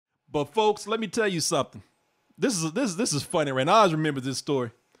But folks, let me tell you something. This is funny, right? I always remember this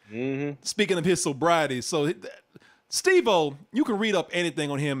story. Speaking of his sobriety, so Steve-O, you can read up anything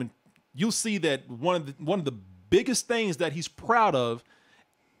on him, and you'll see that one of the biggest things that he's proud of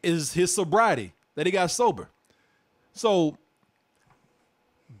is his sobriety, that he got sober. So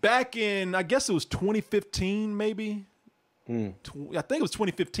back in, I guess it was 2015, maybe. I think it was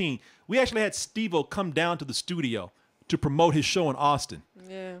 2015. We actually had Steve-O come down to the studio to promote his show in Austin.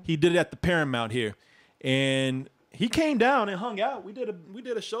 Yeah. He did it at the Paramount here, and he came down and hung out. We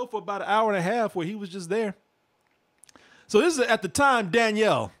did a show for about an hour and a half where he was just there. So this is at the time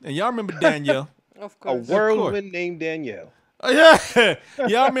Danielle, and y'all remember Danielle? Of course. A whirlwind named Danielle. Yeah,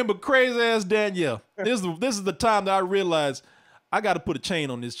 y'all remember crazy ass Danielle? This is the time that I realized I got to put a chain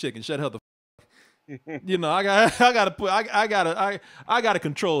on this chick and shut her the. You know, I gotta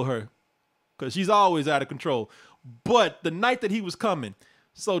control her because she's always out of control. But the night that he was coming,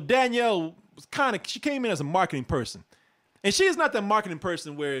 so Danielle was she came in as a marketing person, and she is not that marketing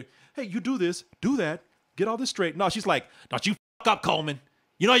person where, hey, you do this, do that, get all this straight. No, she's like, don't you fuck up, Coleman.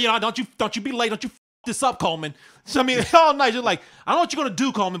 You know, don't you be late. Don't you fuck this up, Coleman. So I mean, all night you're like, I don't know what you're gonna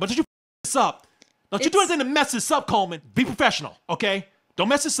do, Coleman, but don't you fuck this up. Don't you do anything to mess this up, Coleman. Be professional, okay? Don't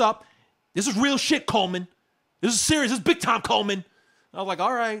mess this up. This is real shit, Coleman. This is serious. This is big time, Coleman. I was like,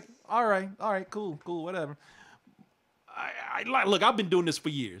 all right, cool, whatever. Look, I've been doing this for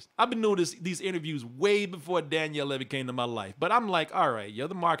years. I've been doing these interviews way before Danielle ever came to my life. But I'm like, all right, you're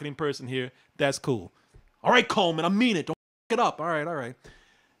the marketing person here. That's cool. All right, Coleman, I mean it. Don't f it up. All right.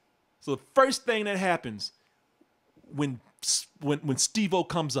 So the first thing that happens when Steve-O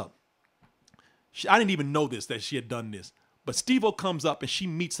comes up, I didn't even know that she had done this. But Steve-O comes up and she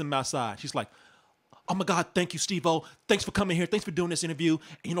meets him outside. She's like, oh my God, thank you, Steve-O. Thanks for coming here. Thanks for doing this interview.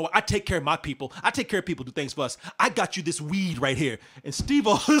 And you know what? I take care of my people. I take care of people who do things for us. I got you this weed right here. And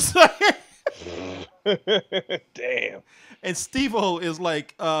Steve-O is like, damn. And Steve-O is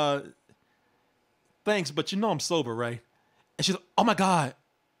like, thanks, but you know I'm sober, right? And she's like, oh my God,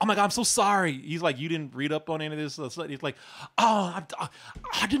 I'm so sorry. He's like, you didn't read up on any of this? He's like, oh,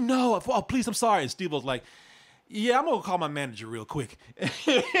 I didn't know. Oh, please, I'm sorry. And Steve-O's like, yeah, I'm gonna call my manager real quick.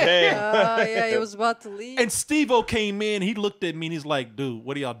 Yeah, he was about to leave. And Steve-O came in. He looked at me and he's like, "Dude,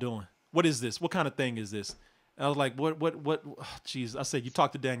 what are y'all doing? What is this? What kind of thing is this?" And I was like, "What? Jeez!" I said, "You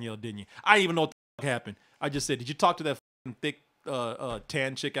talked to Danielle, didn't you?" I didn't even know what the happened. I just said, "Did you talk to that thick,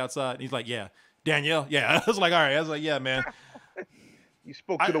 tan chick outside?" And he's like, "Yeah, Danielle." Yeah, I was like, "All right." I was like, "Yeah, man." You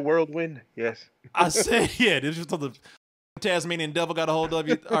spoke to the whirlwind. Yes. I said, "Yeah." This was the Tasmanian devil got a hold of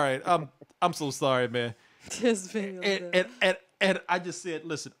you. All right, I'm so sorry, man. And I just said,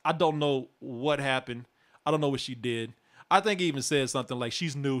 listen, I don't know what happened. I don't know what she did. I think he even said something like,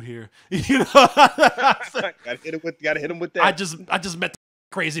 she's new here. You know, gotta hit him with that. I just met the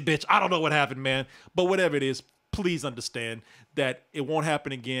crazy bitch. I don't know what happened, man. But whatever it is, please understand that it won't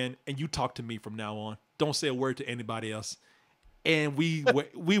happen again. And you talk to me from now on. Don't say a word to anybody else. And we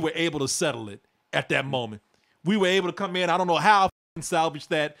were able to settle it at that moment. We were able to come in. I don't know how I salvaged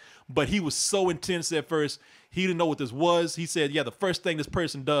that, but he was so intense at first. He didn't know what this was. He said, yeah, the first thing this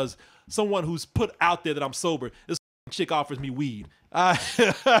person does, someone who's put out there that I'm sober, this chick offers me weed. I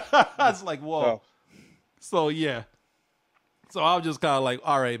was like, whoa. Oh. So, yeah. So I was just kind of like,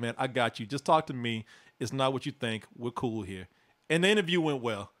 all right, man, I got you. Just talk to me. It's not what you think. We're cool here. And the interview went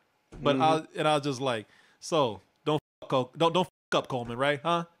well. But I was just like, so don't fuck up, Coleman, right?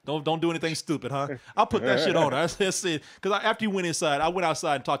 Huh? Don't do anything stupid, huh? I'll put that shit on her. I said, because after you went inside, I went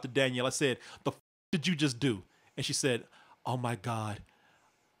outside and talked to Danielle. I said, the did you just do? And she said, oh my God,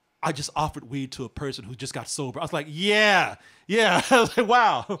 I just offered weed to a person who just got sober. I was like, yeah. I was like,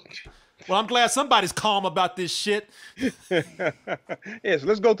 wow. Well, I'm glad somebody's calm about this shit. Yes,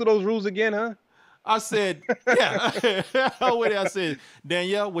 let's go through those rules again, huh? I said, yeah. I said,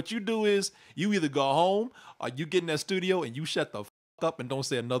 Danielle, what you do is you either go home or you get in that studio and you shut the fuck up and don't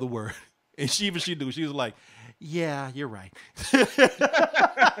say another word. And she was like, yeah, you're right.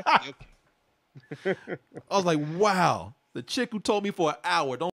 I was like, wow. The chick who told me for an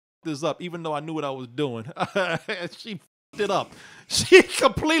hour, don't fuck this up, even though I knew what I was doing. She fucked it up. She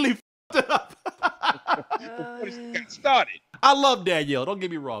completely fucked it up. Got started. I love Danielle. Don't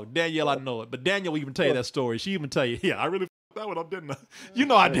get me wrong. Danielle, I know it. But Danielle will even tell you that story. She even tell you, yeah, I really fucked that one up, didn't I? You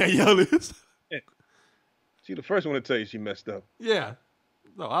know how Danielle is. She the first one to tell you she messed up. Yeah.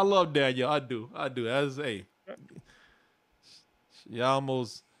 No, I love Danielle. I do. As she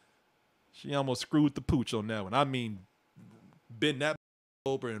almost screwed the pooch on that one. I mean, bend that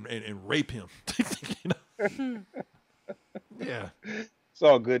over and rape him. You know? Yeah. It's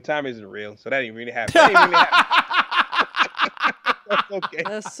all good. Time isn't real, so that didn't really happen. Okay.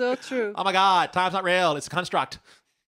 That's so true. Oh my God, time's not real. It's a construct.